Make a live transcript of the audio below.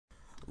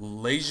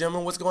Ladies and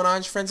gentlemen, what's going on?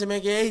 It's your friends and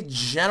aka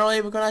General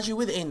 8bit coming at you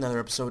with another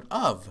episode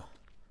of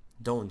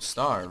Don't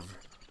Starve.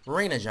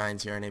 Reign of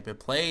Giants here on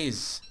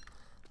 8bitPlays.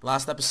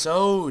 Last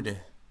episode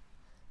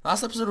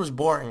was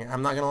boring,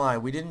 I'm not gonna lie.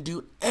 We didn't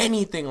do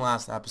anything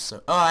last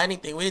episode. We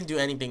didn't do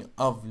anything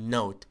of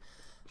note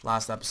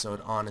last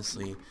episode,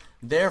 honestly.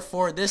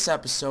 Therefore, this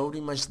episode,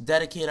 we must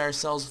dedicate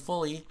ourselves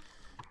fully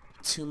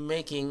to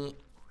making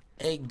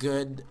a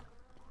good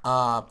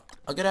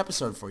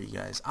episode for you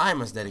guys. I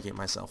must dedicate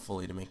myself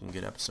fully to making a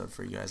good episode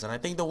for you guys, and I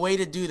think the way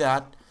to do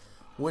that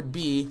would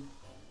be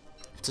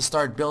to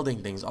start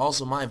building things.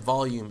 Also, my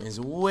volume is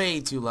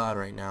way too loud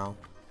right now,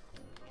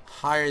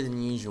 higher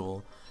than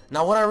usual.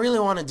 Now, what I really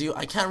want to do,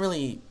 I can't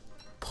really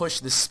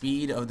push the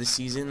speed of the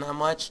season that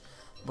much,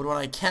 but what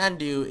I can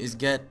do is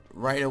get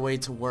right away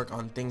to work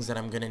on things that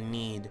I'm gonna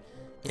need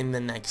in the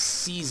next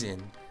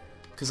season,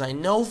 because I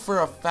know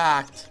for a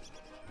fact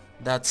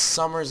that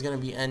summer is going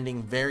to be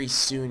ending very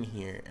soon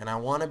here, and I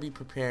want to be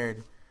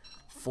prepared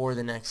for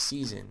the next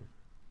season.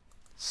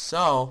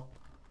 So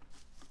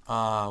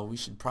we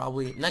should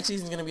probably, next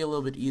season is going to be a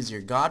little bit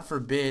easier. God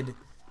forbid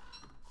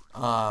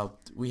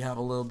we have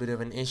a little bit of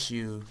an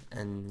issue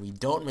and we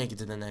don't make it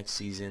to the next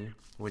season,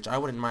 which I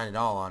wouldn't mind at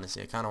all,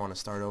 honestly. I kind of want to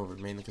start over,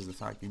 mainly because of the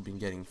fact we've been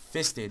getting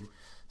fisted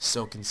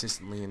so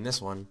consistently in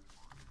this one.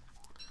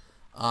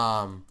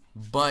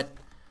 But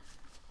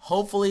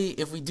hopefully,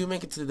 if we do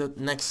make it to the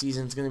next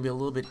season, it's going to be a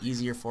little bit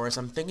easier for us.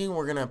 I'm thinking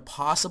we're going to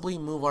possibly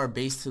move our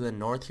base to the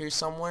north here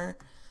somewhere,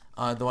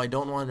 though I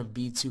don't want to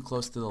be too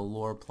close to the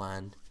lore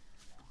plan.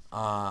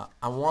 I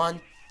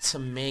want to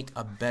make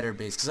a better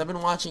base, because I've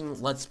been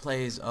watching Let's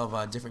Plays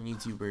of different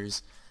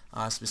YouTubers,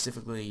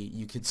 specifically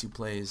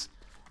 8bitPlays,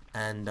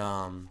 and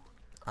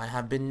I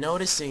have been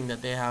noticing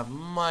that they have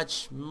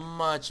much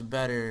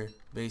better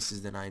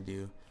bases than I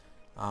do,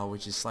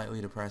 which is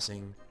slightly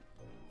depressing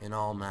in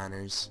all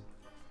manners.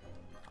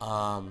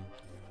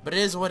 But it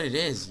is what it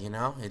is, you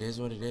know? It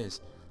is what it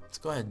is. Let's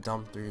go ahead and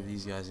dump 3 of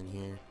these guys in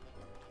here.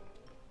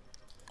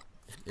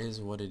 It is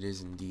what it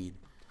is indeed.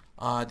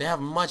 They have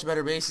much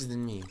better bases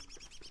than me,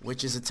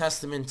 which is a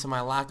testament to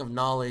my lack of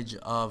knowledge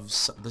of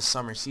the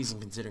summer season,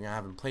 considering I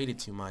haven't played it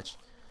too much.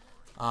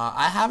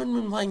 I haven't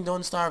been playing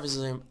Don't Starve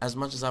as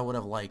much as I would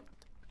have liked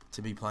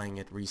to be playing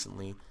it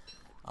recently.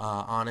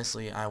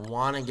 Honestly, I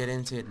want to get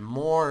into it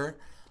more,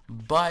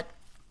 but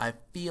I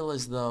feel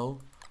as though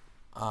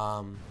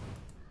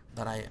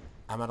that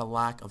I'm at a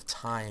lack of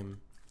time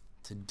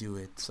to do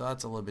it, so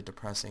that's a little bit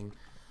depressing.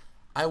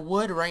 I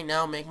would right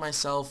now make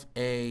myself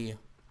a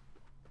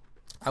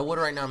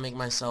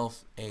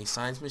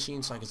science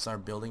machine so I can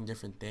start building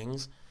different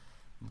things,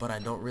 but I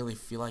don't really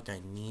feel like I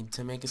need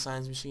to make a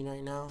science machine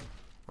right now.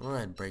 I'm gonna go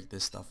ahead and break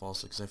this stuff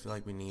also, because I feel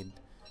like we need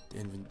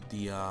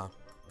the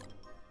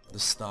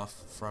stuff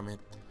from it.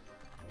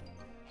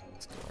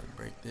 Let's go ahead and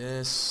break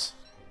this.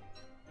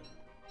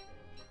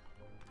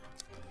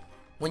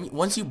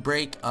 Once you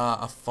break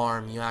a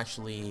farm, you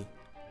actually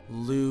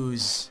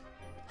lose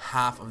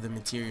half of the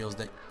materials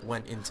that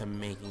went into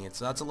making it.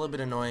 So that's a little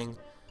bit annoying,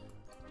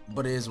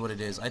 but it is what it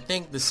is. I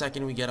think the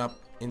second we get up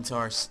into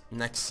our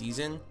next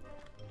season,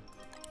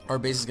 our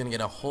base is going to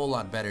get a whole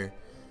lot better.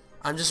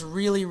 I'm just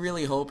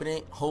really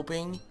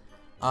hoping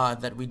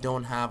that we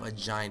don't have a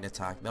giant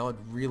attack. That would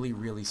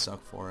really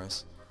suck for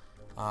us.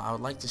 I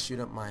would like to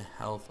shoot up my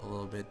health a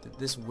little bit. Did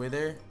this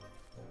wither?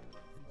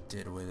 It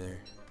did wither.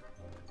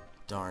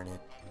 Darn it.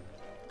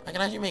 I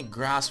can actually make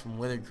grass from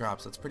withered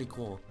crops. That's pretty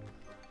cool.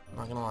 I'm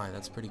not gonna lie,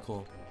 that's pretty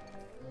cool.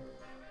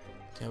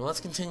 Okay, well, let's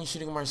continue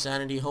shooting up our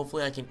sanity.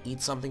 Hopefully I can eat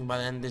something by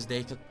the end of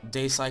this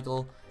day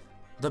cycle.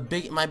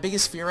 My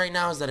biggest fear right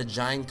now is that a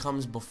giant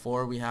comes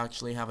before we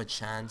actually have a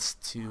chance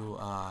to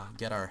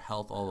get our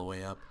health all the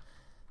way up.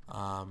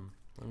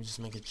 Let me just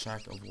make a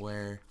check of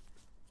where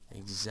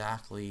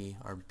exactly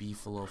our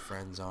beefalo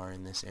friends are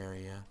in this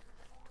area.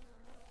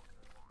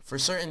 For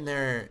certain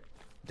they're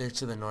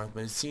to the north,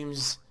 but it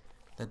seems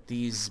that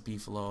these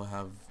beefalo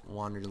have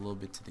wandered a little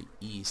bit to the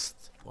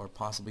east, or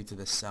possibly to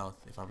the south,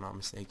 if I'm not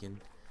mistaken,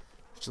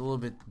 which is a little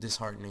bit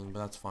disheartening, but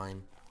that's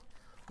fine.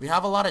 We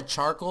have a lot of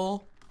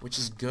charcoal, which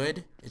is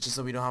good. It's just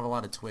that we don't have a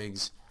lot of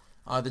twigs.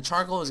 The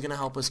charcoal is going to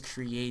help us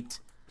create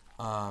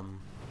I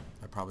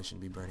probably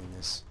shouldn't be burning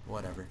this,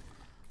 whatever.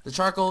 The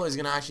charcoal is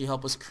going to actually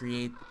help us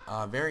create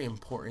a very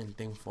important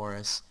thing for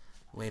us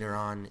later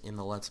on in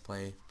the Let's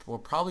Play. We're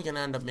probably going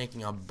to end up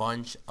making a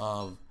bunch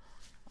of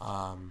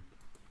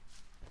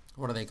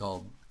what are they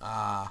called?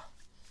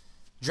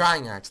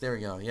 Drying racks. There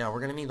we go. Yeah,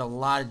 we're gonna need a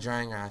lot of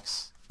drying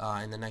racks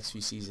in the next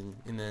few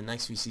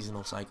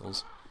seasonal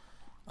cycles.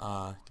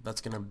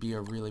 That's gonna be a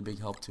really big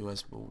help to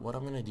us. But what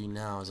I'm gonna do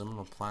now is I'm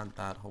gonna plant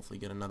that. Hopefully,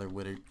 get another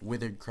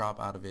withered crop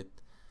out of it.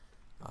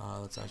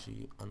 Let's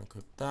actually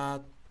unequip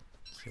that.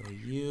 Kill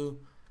you.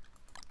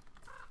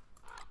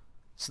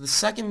 So the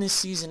second this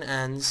season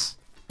ends,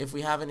 if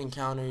we haven't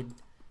encountered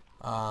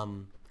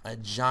a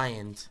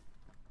giant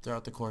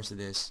throughout the course of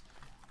this,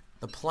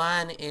 the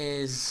plan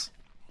is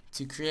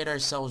to create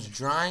ourselves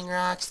drying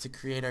racks, to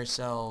create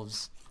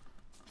ourselves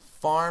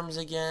farms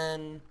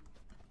again,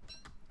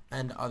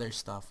 and other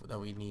stuff that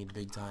we need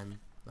big time.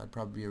 That'd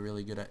probably be a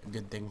really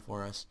good thing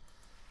for us.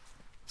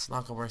 Let's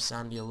knock up our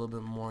sanity a little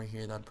bit more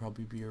here. That'd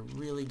probably be a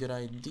really good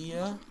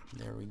idea.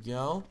 There we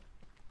go.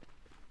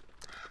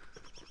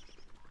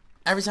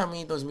 Every time we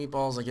eat those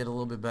meatballs, I get a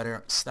little bit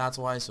better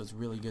stats-wise, so it's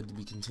really good to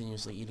be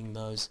continuously eating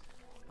those.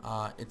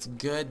 It's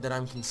good that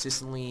I'm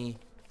consistently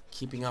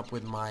keeping up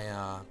with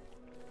my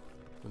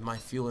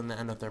fuel in the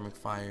endothermic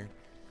fire.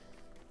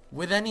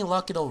 With any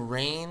luck, it'll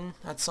rain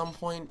at some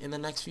point in the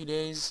next few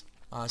days,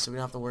 so we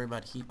don't have to worry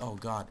about heat. Oh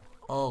god.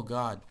 Oh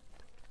god.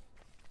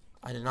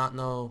 I did not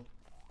know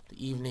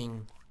the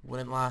evening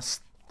wouldn't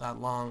last that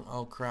long.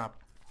 Oh crap.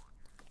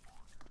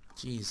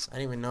 Jeez, I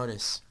didn't even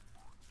notice.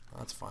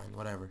 That's fine,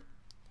 whatever.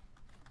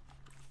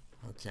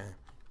 Okay.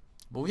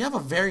 But we have a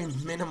very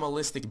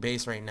minimalistic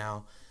base right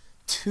now.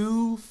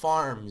 2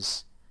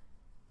 farms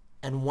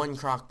and 1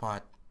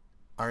 crockpot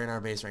are in our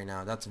base right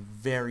now. That's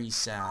very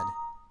sad.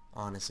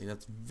 Honestly,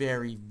 that's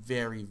very,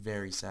 very,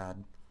 very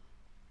sad.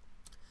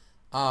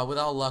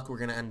 Without luck, we're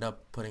going to end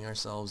up putting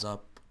ourselves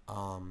up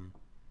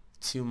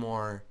 2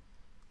 more.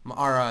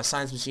 Our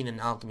science machine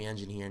and alchemy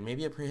engine here. And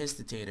maybe a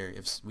prehistitator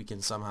if we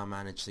can somehow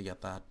manage to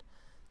get that.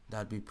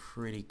 That'd be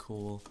pretty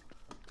cool.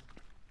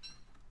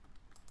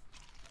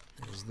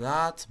 There's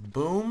that.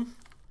 Boom.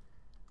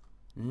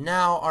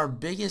 Now, our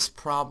biggest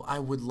problem... I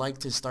would like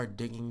to start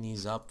digging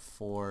these up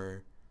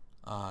for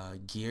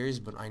gears,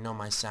 but I know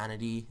my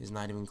sanity is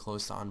not even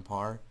close to on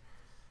par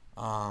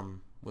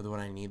with what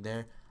I need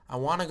there. I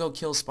want to go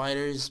kill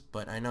spiders,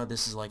 but I know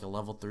this is like a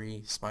level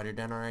 3 spider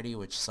den already,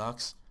 which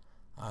sucks.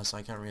 So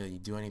I can't really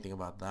do anything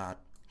about that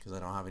because I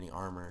don't have any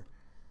armor.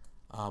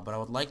 But I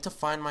would like to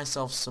find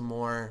myself some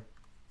more...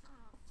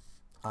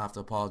 I have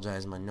to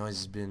apologize, my noise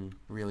has been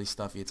really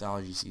stuffy, it's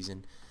allergy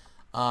season.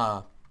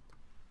 I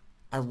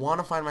want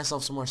to find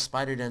myself some more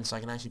spider dens so I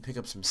can actually pick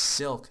up some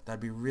silk. That'd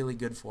be really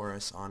good for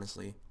us,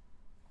 honestly.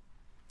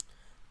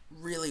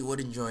 Really would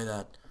enjoy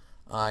that.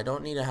 I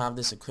don't need to have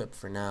this equipped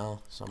for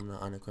now, so I'm going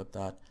to unequip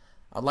that.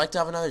 I'd like to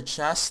have another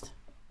chest,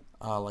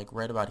 like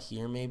right about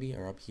here maybe,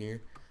 or up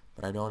here,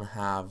 but I don't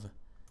have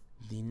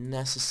the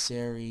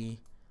necessary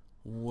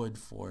wood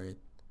for it.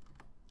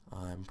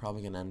 I'm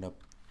probably going to end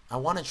up... I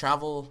want to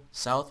travel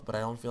south, but I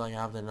don't feel like I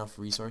have enough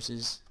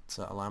resources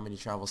to allow me to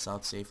travel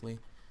south safely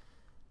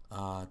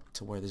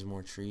to where there's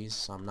more trees,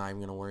 so I'm not even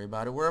going to worry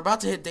about it. We're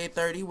about to hit day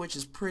 30, which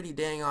is pretty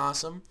dang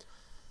awesome.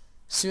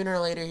 Sooner or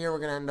later here, we're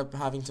going to end up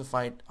having to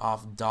fight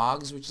off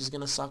dogs, which is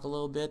going to suck a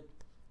little bit.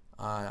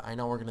 I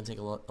know we're going to take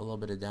a little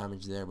bit of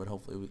damage there, but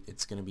hopefully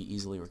it's going to be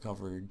easily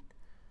recovered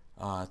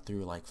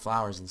through like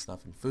flowers and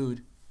stuff and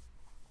food.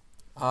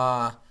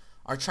 Our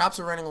traps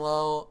are running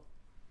low.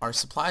 Our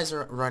supplies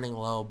are running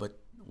low, but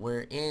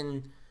we're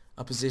in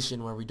a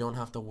position where we don't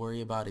have to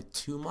worry about it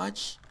too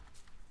much.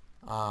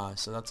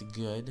 So that's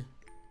good.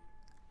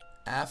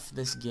 F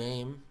this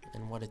game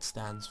and what it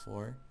stands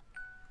for.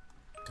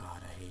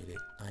 God, I hate it.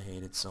 I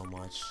hate it so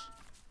much.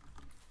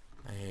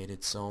 I hate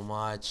it so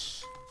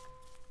much.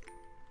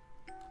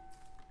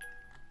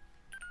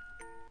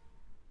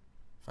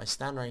 If I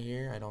stand right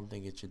here, I don't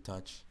think it should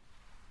touch.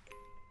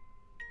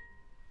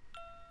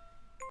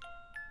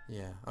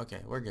 Yeah,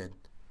 okay, we're good.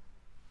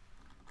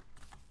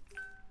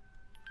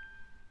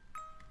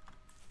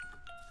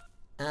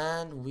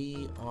 And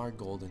we are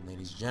golden,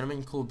 ladies and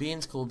gentlemen. Cool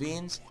beans, cool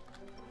beans.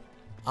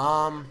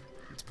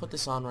 Let's put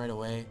this on right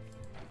away.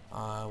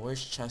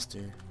 Where's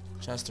Chester?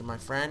 Chester, my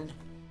friend.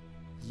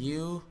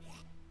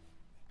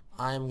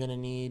 I'm gonna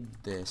need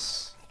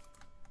this.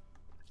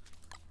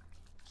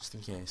 Just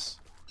in case.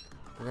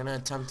 We're gonna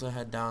attempt to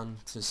head down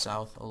to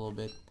south a little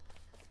bit.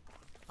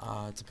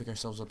 To pick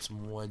ourselves up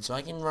some wood. So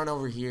I can run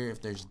over here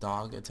if there's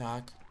dog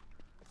attack.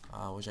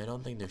 Which I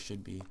don't think there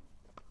should be.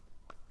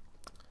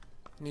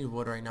 Need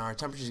wood right now. Our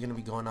temperature is going to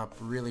be going up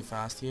really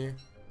fast here,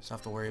 so I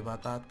have to worry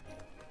about that.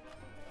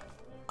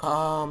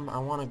 I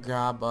want to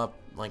grab up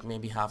like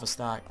maybe half a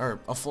stack or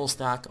a full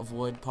stack of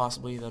wood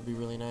possibly. That'd be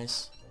really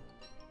nice.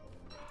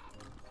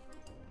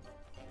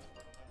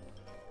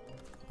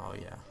 Oh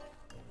yeah,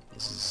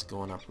 this is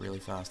going up really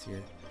fast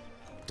here.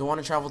 Don't want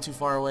to travel too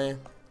far away.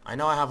 I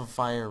know I have a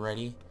fire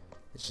ready.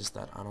 It's just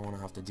that I don't want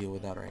to have to deal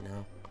with that right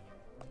now.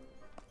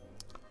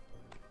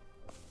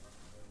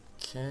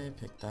 Okay,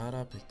 pick that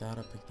up, pick that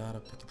up, pick that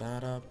up, pick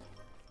that up.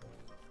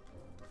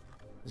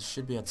 This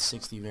should be at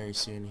 60 very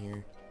soon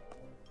here.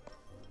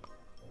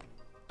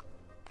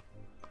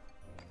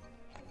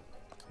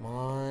 Come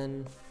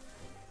on.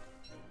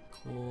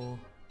 Cool.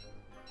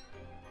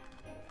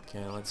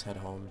 Okay, let's head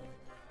home.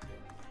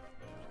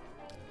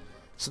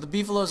 So the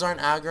beefaloes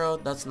aren't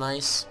aggro, that's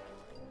nice.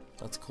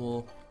 That's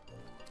cool.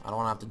 I don't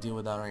want to have to deal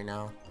with that right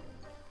now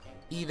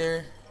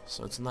either,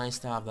 so it's nice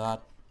to have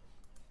that.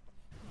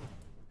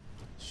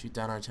 Shoot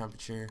down our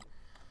temperature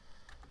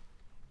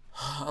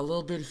a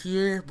little bit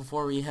here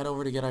before we head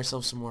over to get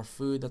ourselves some more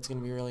food. That's going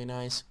to be really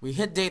nice. We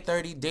hit day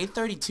 30. Day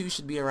 32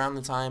 should be around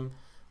the time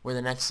where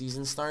the next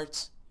season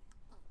starts.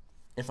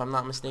 If I'm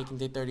not mistaken,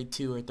 day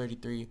 32 or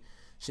 33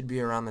 should be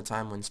around the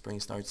time when spring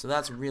starts. So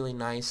that's really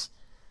nice.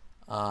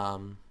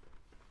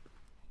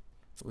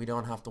 We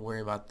don't have to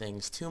worry about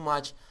things too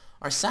much.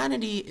 Our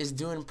sanity is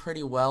doing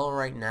pretty well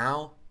right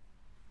now.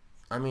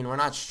 I mean, we're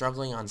not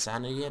struggling on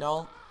sanity at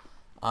all.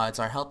 It's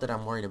our health that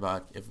I'm worried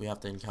about if we have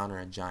to encounter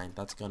a giant.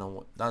 That's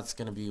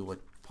gonna be what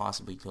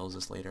possibly kills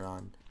us later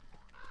on.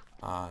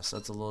 So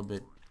that's a little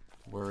bit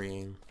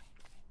worrying.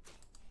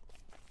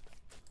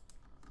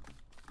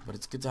 But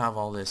it's good to have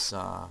all this.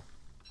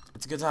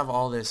 It's good to have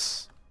all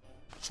this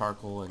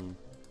charcoal and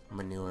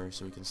manure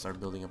so we can start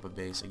building up a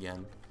base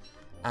again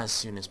as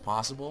soon as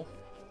possible.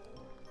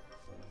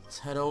 Let's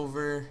head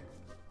over.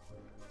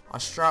 Our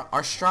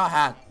straw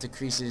hat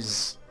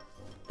decreases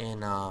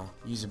in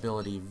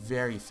usability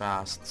very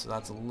fast, so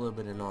that's a little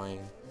bit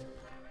annoying.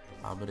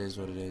 But it is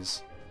what it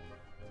is.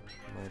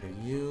 Murder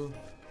you.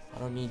 I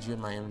don't need you in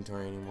my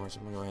inventory anymore, so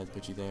I'm gonna go ahead and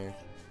put you there.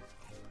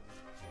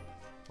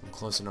 I'm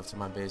close enough to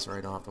my base where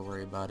I don't have to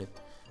worry about it.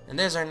 And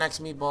there's our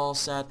next meatball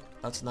set.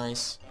 That's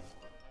nice.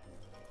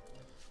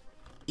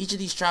 Each of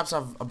these traps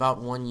have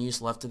about one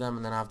use left to them,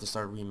 and then I have to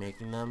start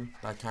remaking them.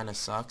 That kind of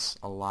sucks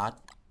a lot.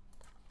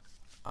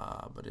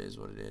 But it is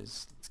what it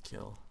is. Let's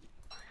kill.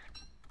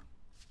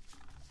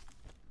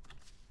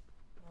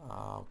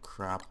 Oh,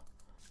 crap.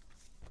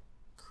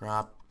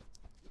 Crap.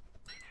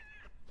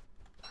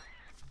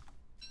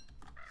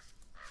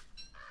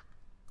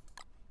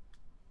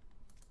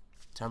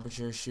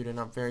 Temperature shooting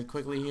up very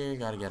quickly here.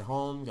 Gotta get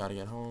home. Gotta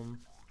get home.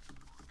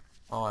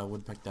 Oh, I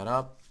would pick that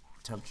up.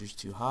 Temperature's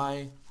too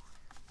high.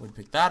 Would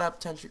pick that up.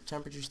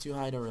 Temperature's too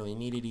high. Don't really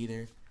need it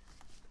either.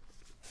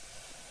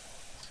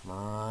 Come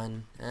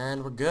on.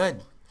 And we're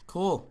good.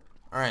 Cool.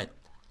 Alright.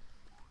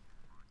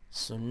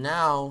 So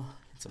now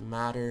it's a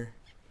matter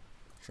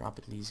of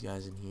dropping these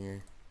guys in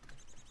here.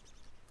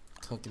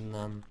 Cooking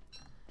them.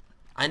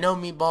 I know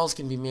meatballs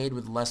can be made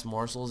with less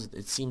morsels.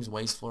 It seems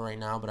wasteful right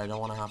now, but I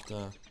don't want to have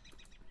to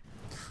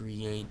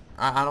create...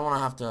 I don't want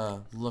to have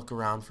to look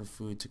around for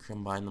food to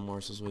combine the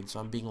morsels with, so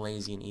I'm being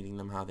lazy and eating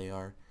them how they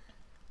are.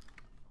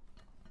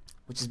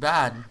 Which is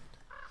bad.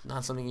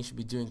 Not something you should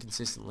be doing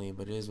consistently,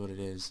 but it is what it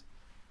is.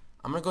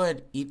 I'm gonna go ahead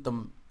and eat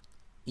the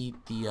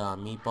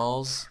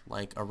meatballs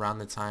like around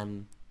the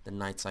time the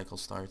night cycle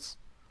starts.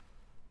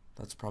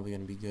 That's probably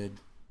gonna be good.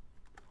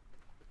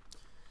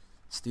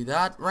 Let's do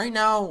that. Right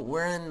now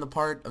we're in the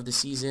part of the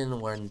season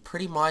when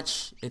pretty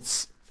much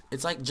it's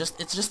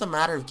just a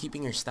matter of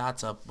keeping your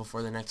stats up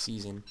before the next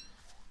season.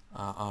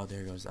 Oh,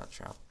 there goes that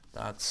trap.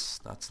 That's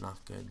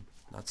not good.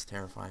 That's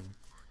terrifying.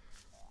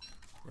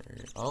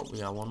 Oh, we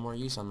got one more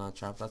use on that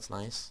trap. That's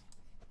nice.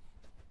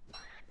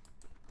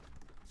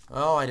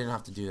 Oh, I didn't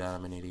have to do that.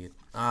 I'm an idiot.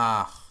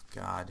 Ah,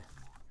 God.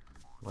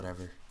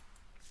 Whatever.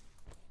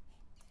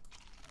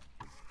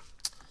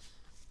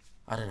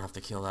 I didn't have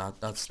to kill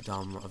that. That's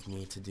dumb of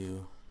me to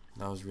do.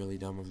 That was really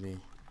dumb of me.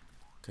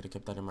 Could have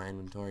kept that in my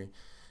inventory.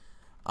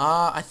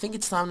 I think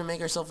it's time to make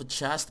ourselves a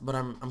chest, but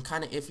I'm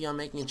kind of iffy on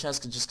making a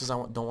chest just because I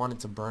don't want it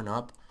to burn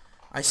up.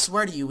 I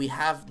swear to you, we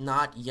have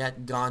not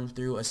yet gone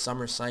through a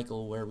summer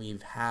cycle where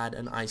we've had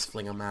an ice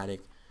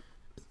flingomatic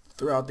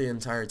throughout the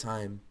entire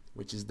time,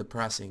 which is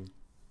depressing.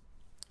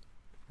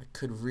 I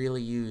could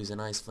really use an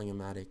ice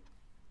flingomatic.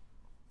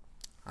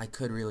 I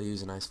could really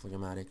use an ice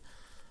flingomatic.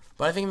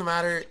 But I think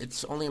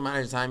it's only a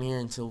matter of time here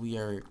until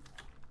we're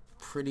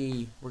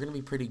gonna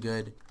be pretty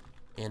good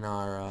in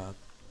our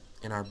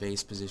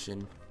base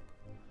position.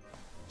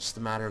 Just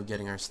a matter of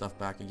getting our stuff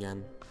back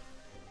again,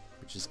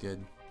 which is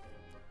good.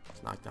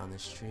 Let's knock down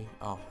this tree.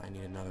 Oh, I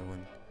need another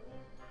one.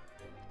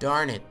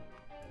 Darn it.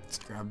 Let's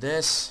grab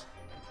this.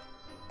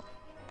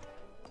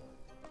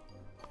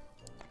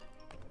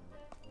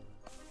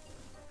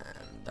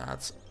 And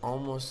that's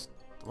almost...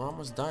 we're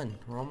almost done.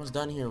 We're almost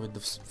done here with the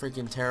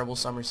freaking terrible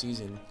summer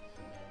season.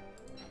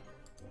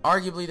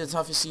 Arguably the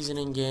toughest season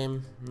in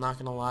game, I'm not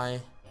gonna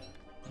lie.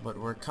 But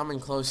we're coming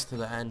close to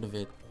the end of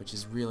it, which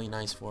is really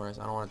nice for us.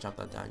 I don't want to chop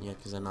that down yet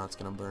because I know it's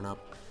gonna burn up.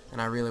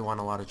 And I really want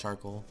a lot of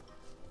charcoal.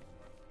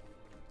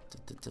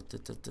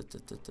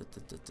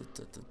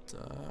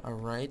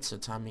 Alright, so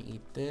time to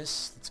eat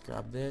this. Let's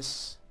grab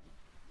this.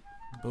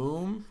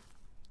 Boom.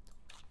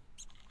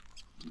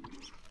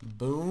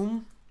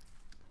 Boom.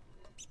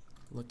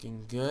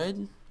 Looking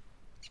good.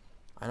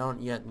 I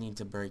don't yet need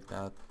to break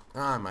that.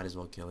 I might as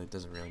well kill it.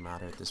 Doesn't really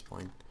matter at this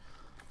point.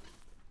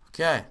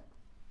 Okay.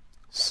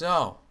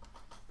 So,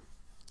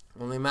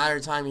 only a matter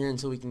of time here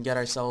until we can get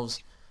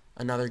ourselves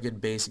another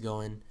good base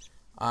going.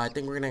 I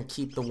think we're going to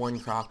keep the one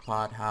crock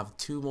pot, have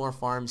 2 more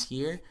farms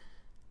here,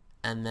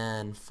 and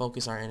then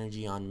focus our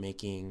energy on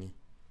making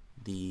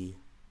the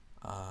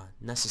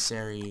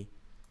necessary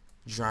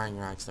drying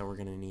racks that we're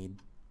going to need.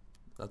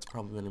 That's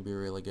probably going to be a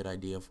really good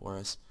idea for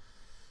us.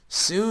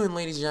 Soon,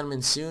 ladies and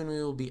gentlemen, soon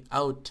we will be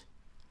out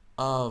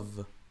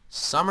of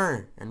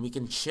summer, and we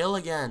can chill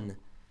again.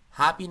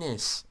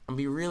 Happiness. I'm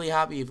be really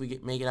happy if we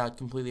make it out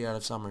completely out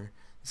of summer.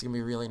 It's gonna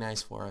be really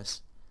nice for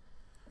us.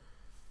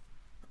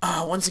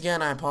 Once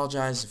again, I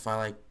apologize if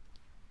I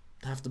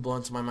have to blow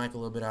into my mic a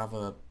little bit. I have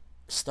a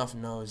stuffed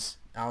nose,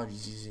 allergy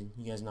season.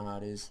 You guys know how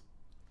it is.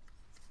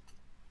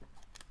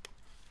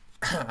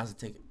 I have to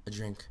take a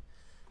drink.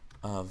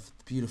 of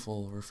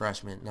beautiful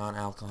refreshment,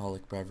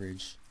 non-alcoholic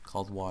beverage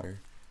called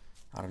water.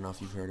 I don't know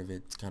if you've heard of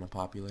it. It's kind of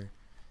popular.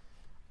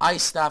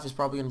 Ice Staff is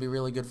probably going to be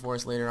really good for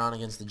us later on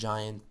against the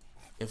Giant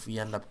if we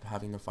end up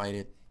having to fight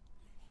it.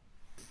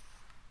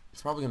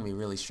 It's probably going to be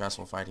really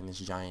stressful fighting this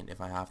Giant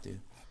if I have to.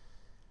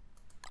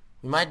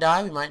 We might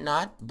die, we might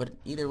not, but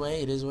either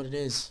way, it is what it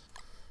is.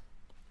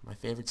 My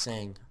favorite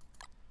saying.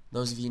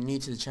 Those of you new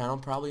to the channel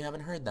probably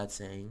haven't heard that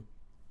saying.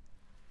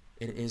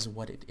 It is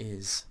what it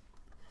is.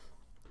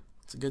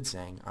 It's a good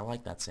saying. I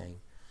like that saying.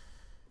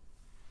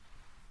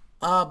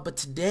 But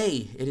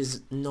today, it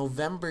is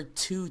November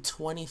 2,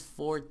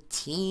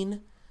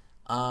 2014.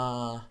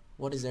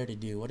 What is there to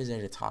do? What is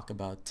there to talk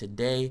about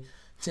today?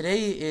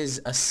 Today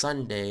is a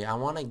Sunday. I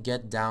want to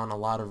get down a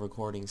lot of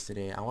recordings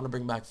today. I want to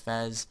bring back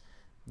Fez,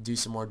 do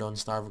some more Don't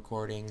Starve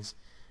recordings.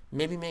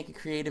 Maybe make a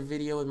creative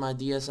video with my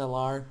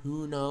DSLR.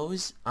 Who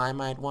knows? I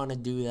might want to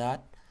do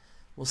that.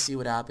 We'll see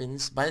what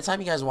happens. By the time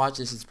you guys watch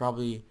this,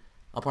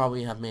 I'll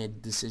probably have made a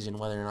decision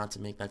whether or not to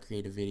make that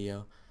creative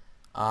video.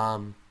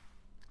 I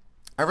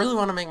really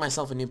want to make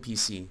myself a new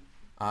PC.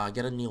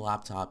 Get a new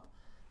laptop.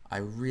 I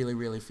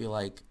really feel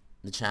like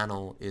the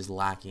channel is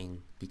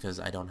lacking because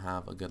I don't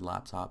have a good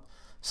laptop.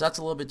 So that's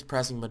a little bit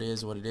depressing, but it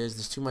is what it is.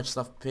 There's too much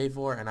stuff to pay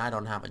for, and I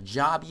don't have a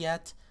job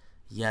yet.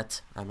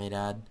 I may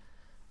add.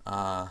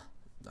 I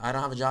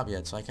don't have a job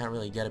yet, so I can't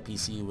really get a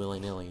PC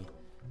willy-nilly.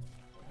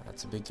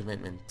 That's a big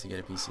commitment to get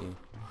a PC.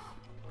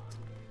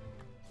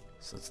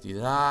 So let's do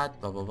that.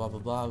 Blah, blah, blah, blah,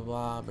 blah,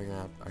 blah. Bring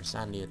up our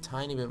sanity a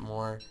tiny bit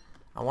more.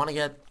 I want to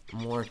get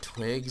more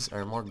twigs,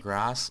 or more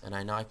grass, and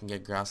I know I can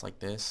get grass like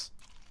this.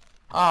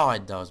 Oh,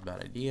 that was a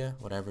bad idea.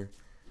 Whatever.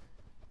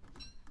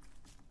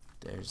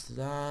 There's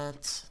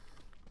that.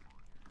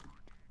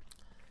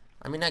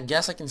 I mean, I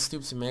guess I can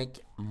stoop to make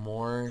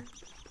more...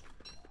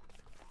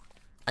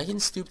 I can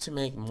stoop to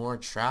make more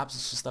traps.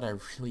 It's just that I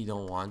really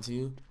don't want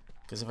to.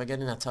 Because if I get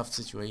in a tough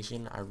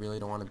situation, I really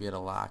don't want to be at a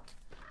lack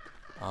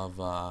of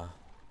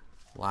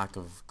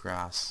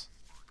grass.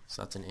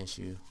 So that's an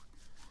issue.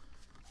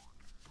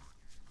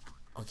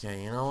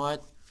 Okay, you know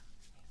what?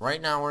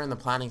 Right now we're in the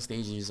planning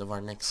stages of our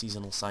next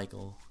seasonal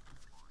cycle.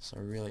 So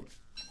really,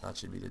 that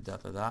should be the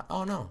death of that.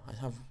 Oh no, I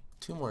have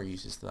 2 more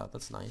uses to that.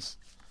 That's nice.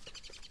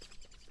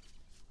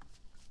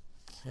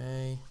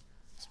 Okay,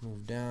 let's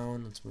move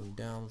down, let's move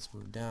down, let's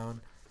move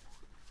down.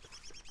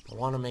 I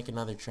want to make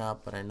another trap,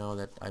 but I know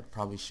that I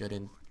probably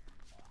shouldn't.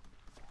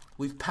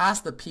 We've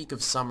passed the peak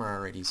of summer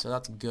already, so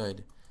that's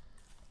good.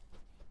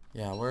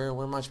 Yeah,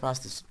 we're much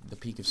past the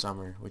peak of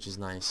summer, which is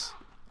nice.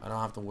 I don't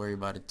have to worry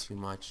about it too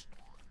much.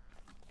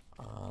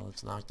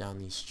 Let's knock down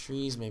these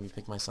trees, maybe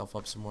pick myself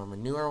up some more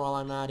manure while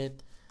I'm at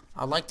it.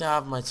 I'd like to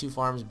have my 2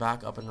 farms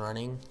back up and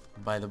running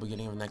by the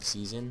beginning of next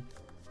season,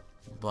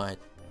 but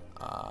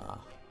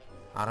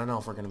I don't know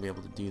if we're going to be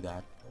able to do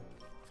that.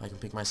 If I can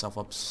pick myself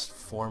up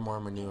 4 more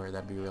manure,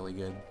 that'd be really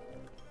good.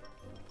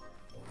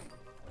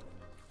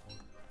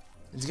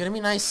 It's going to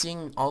be nice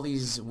seeing all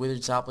these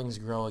withered saplings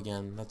grow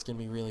again. That's going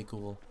to be really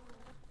cool.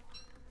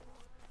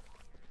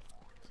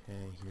 Okay,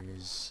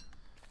 here's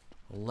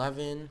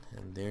 11,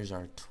 and there's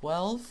our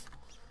 12.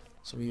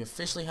 So we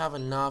officially have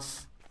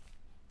enough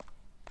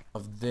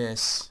of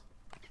this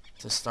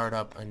to start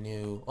up a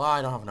new... Well,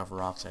 I don't have enough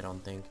rocks, I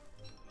don't think.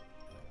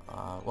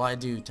 Well, I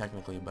do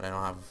technically, but I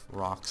don't have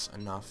rocks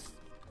enough,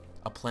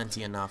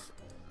 plenty enough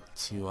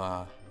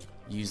to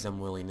use them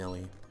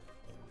willy-nilly.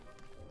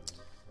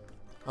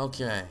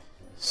 Okay,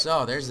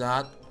 so there's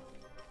that.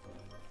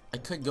 I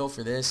could go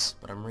for this,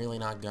 but I'm really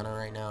not gonna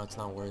right now. It's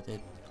not worth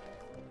it.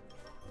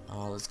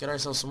 Let's get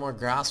ourselves some more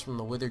grass from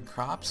the withered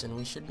crops, and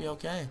we should be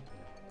okay.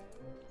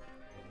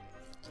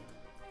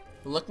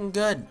 We're looking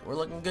good. We're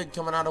looking good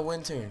coming out of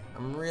winter.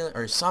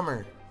 Or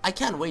summer. I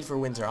can't wait for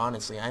winter,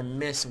 honestly. I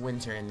miss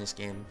winter in this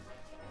game.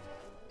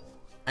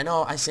 I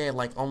know I say it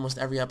like almost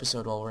every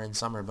episode while we're in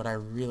summer, but I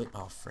really...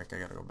 Oh, frick, I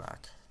gotta go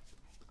back.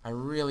 I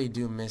really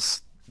do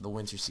miss the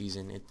winter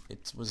season.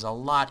 It was a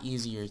lot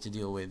easier to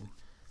deal with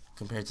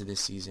compared to this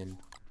season.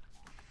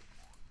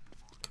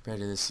 Compared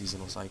to this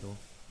seasonal cycle.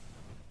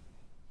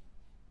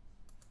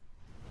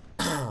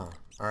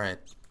 Alright,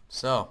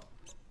 so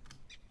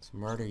let's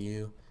murder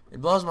you. It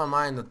blows my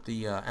mind that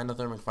the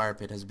endothermic fire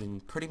pit has been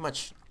pretty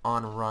much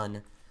on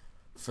run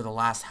for the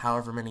last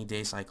however many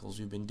day cycles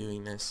we've been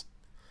doing this.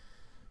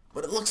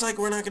 But it looks like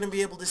we're not going to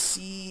be able to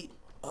see,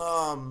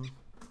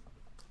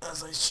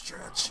 as I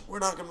stretch, we're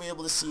not going to be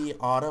able to see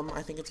autumn,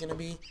 I think it's going to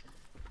be,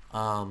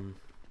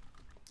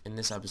 in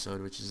this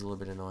episode, which is a little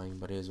bit annoying,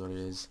 but it is what it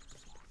is.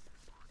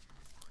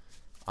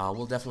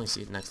 We'll definitely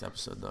see it next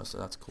episode, though, so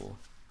that's cool.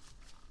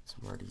 Let's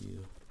murder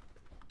you.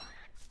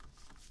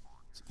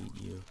 Let's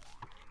eat you.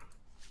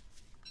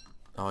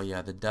 Oh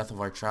yeah, the death of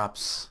our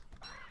traps.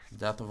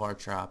 Death of our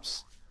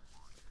traps.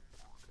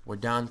 We're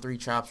down 3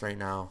 traps right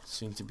now.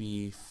 Soon to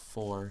be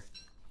 4,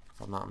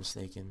 if I'm not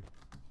mistaken.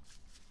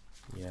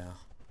 Yeah.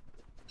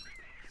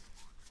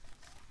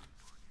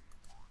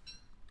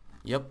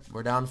 Yep,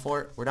 we're down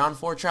 4. We're down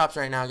 4 traps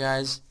right now,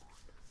 guys.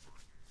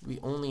 We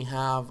only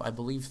have, I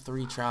believe,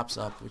 3 traps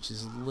up, which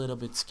is a little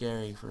bit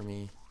scary for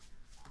me.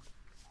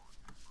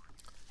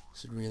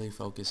 Should really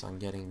focus on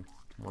getting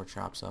more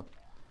traps up.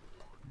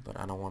 But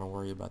I don't want to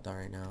worry about that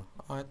right now.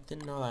 Oh, I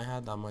didn't know that I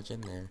had that much in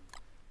there.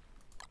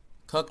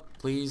 Cook,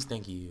 please.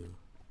 Thank you.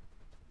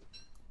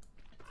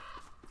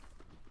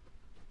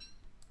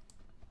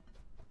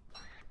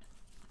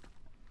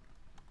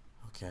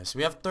 Okay, so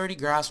we have 30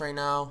 grass right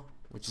now,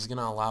 which is going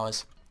to allow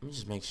us... Let me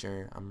just make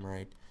sure I'm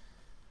right.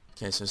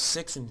 Okay, so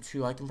 6 and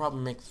 2. I can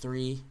probably make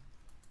 3.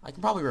 I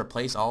can probably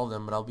replace all of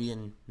them, but I'll be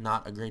in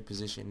not a great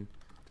position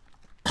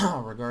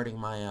regarding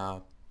my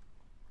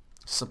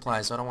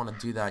supply, so I don't want to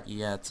do that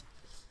yet.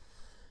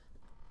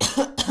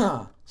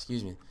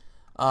 Excuse me.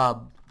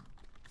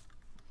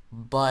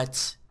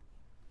 But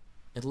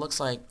it looks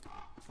like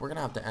we're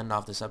gonna have to end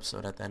off this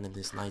episode at the end of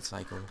this night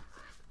cycle,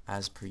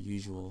 as per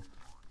usual.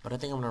 But I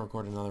think I'm gonna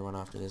record another one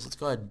after this. Let's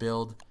go ahead and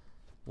build.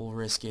 We'll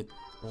risk it.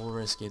 We'll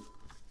risk it.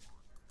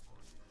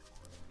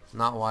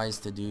 Not wise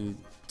to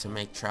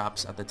make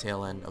traps at the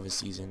tail end of a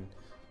season,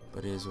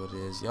 but it is what it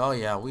is. Oh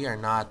yeah, we are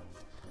not.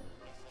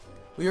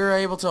 We were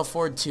able to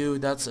afford 2.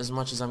 That's as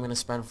much as I'm gonna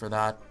spend for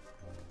that.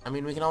 I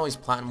mean, we can always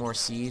plant more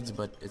seeds,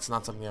 but it's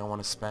not something I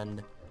want to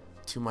spend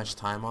too much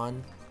time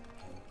on.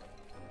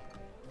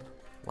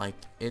 Like,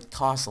 it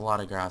costs a lot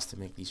of grass to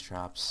make these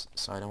traps,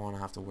 so I don't want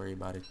to have to worry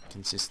about it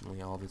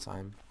consistently all the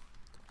time.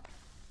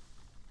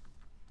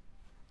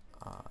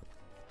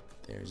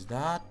 There's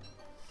that.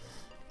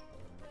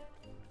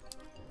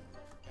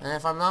 And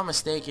if I'm not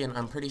mistaken,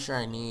 I'm pretty sure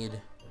I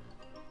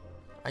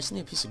just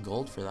need a piece of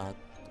gold for that.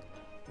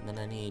 And then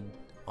I need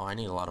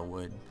a lot of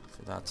wood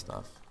for that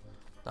stuff.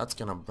 That's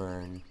gonna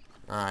burn.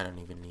 I don't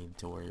even need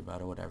to worry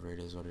about it. Whatever it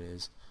is, what it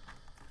is.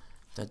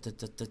 I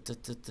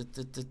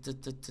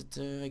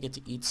get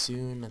to eat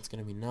soon. That's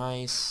gonna be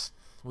nice.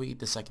 We eat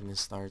the second this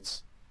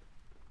starts.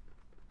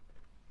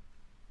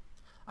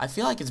 I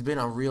feel like it's been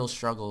a real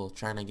struggle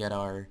trying to get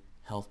our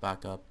health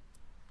back up.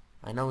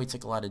 I know we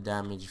took a lot of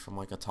damage from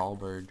like a tall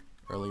bird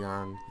earlier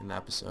on in the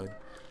episode,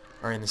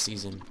 or in the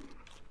season.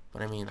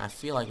 But I mean, I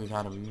feel like we've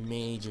had a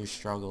major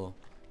struggle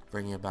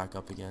bringing it back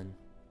up again.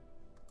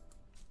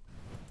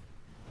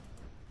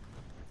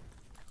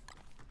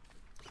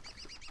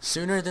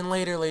 Sooner than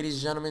later, ladies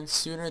and gentlemen,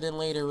 sooner than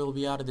later we'll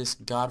be out of this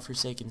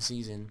godforsaken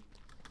season.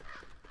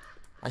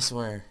 I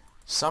swear,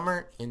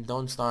 summer in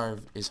Don't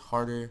Starve is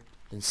harder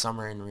than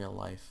summer in real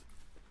life.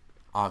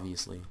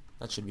 Obviously.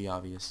 That should be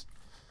obvious.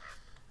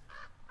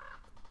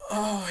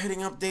 Oh,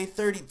 hitting up day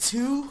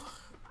 32.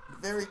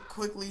 Very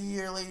quickly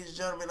here, ladies and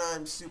gentlemen.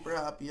 I'm super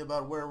happy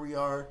about where we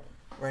are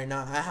right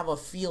now. I have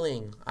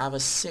a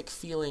sick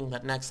feeling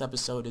that next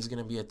episode is going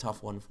to be a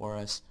tough one for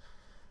us.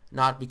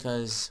 Not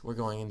because we're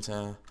going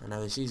into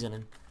another season,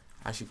 and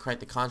actually quite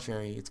the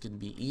contrary, it's going to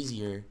be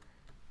easier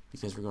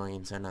because we're going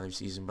into another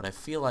season. But I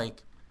feel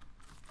like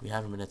we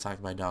haven't been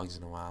attacked by dogs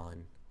in a while,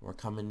 and we're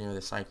coming near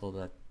the cycle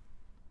that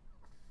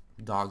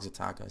dogs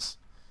attack us.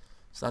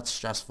 So that's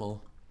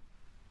stressful.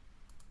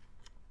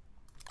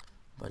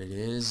 But it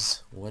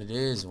is what it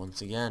is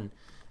once again.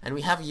 And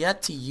we have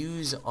yet to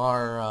use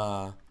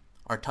our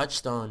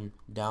touchstone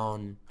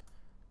down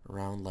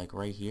around like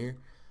right here.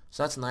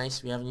 So that's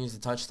nice. We haven't used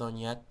the touchstone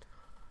yet.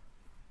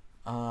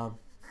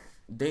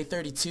 Day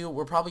 32,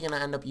 we're probably going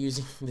to end up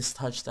using this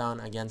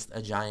touchdown against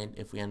a giant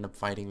if we end up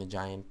fighting the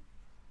giant.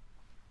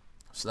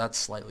 So that's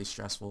slightly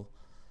stressful.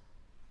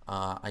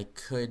 I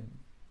would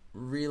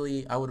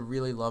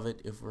really love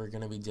it if we're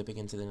going to be dipping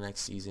into the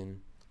next season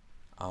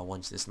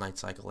once this night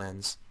cycle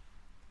ends.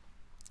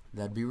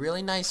 That'd be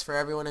really nice for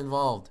everyone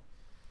involved.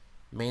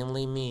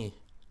 Mainly me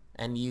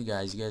and you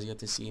guys. You guys get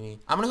to see me.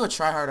 I'm going to go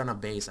try hard on a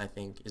base, I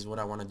think, is what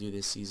I want to do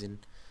this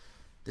season.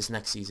 This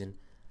next season.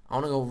 I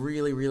want to go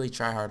really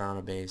try hard on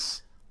a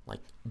base.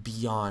 Like,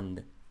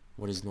 beyond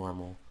what is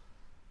normal.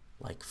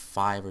 Like,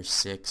 5 or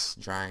 6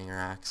 drying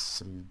racks,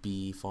 some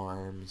bee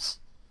farms,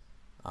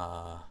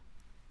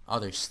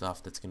 other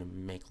stuff that's going to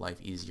make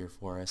life easier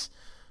for us.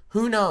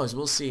 Who knows?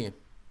 We'll see.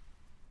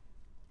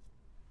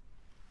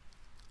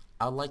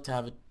 I would like to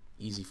have it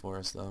easy for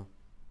us, though.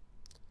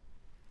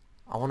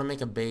 I want to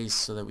make a base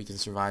so that we can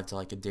survive to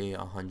like a day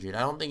 100.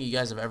 I don't think you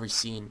guys have ever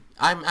seen...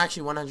 I'm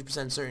actually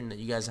 100% certain that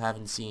you guys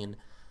haven't seen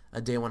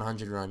a day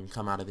 100 run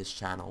come out of this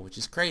channel, which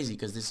is crazy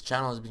because this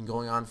channel has been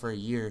going on for a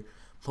year,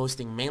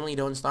 posting mainly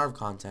Don't Starve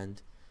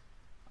content.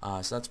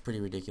 So that's pretty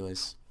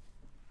ridiculous.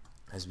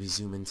 As we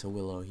zoom into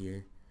Willow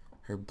here,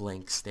 her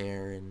blank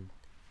stare and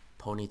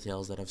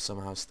ponytails that have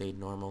somehow stayed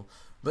normal.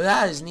 But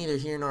that is neither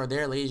here nor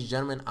there, ladies and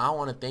gentlemen. I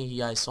want to thank you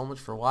guys so much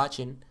for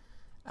watching.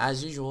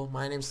 As usual,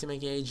 my name is Tim,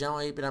 aka General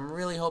 8, but I'm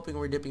really hoping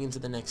we're dipping into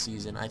the next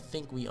season. I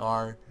think we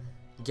are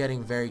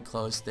getting very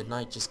close. The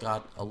night just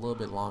got a little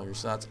bit longer,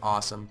 so that's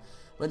awesome.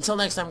 But until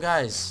next time,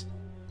 guys,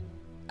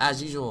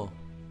 as usual,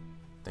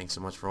 thanks so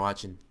much for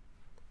watching.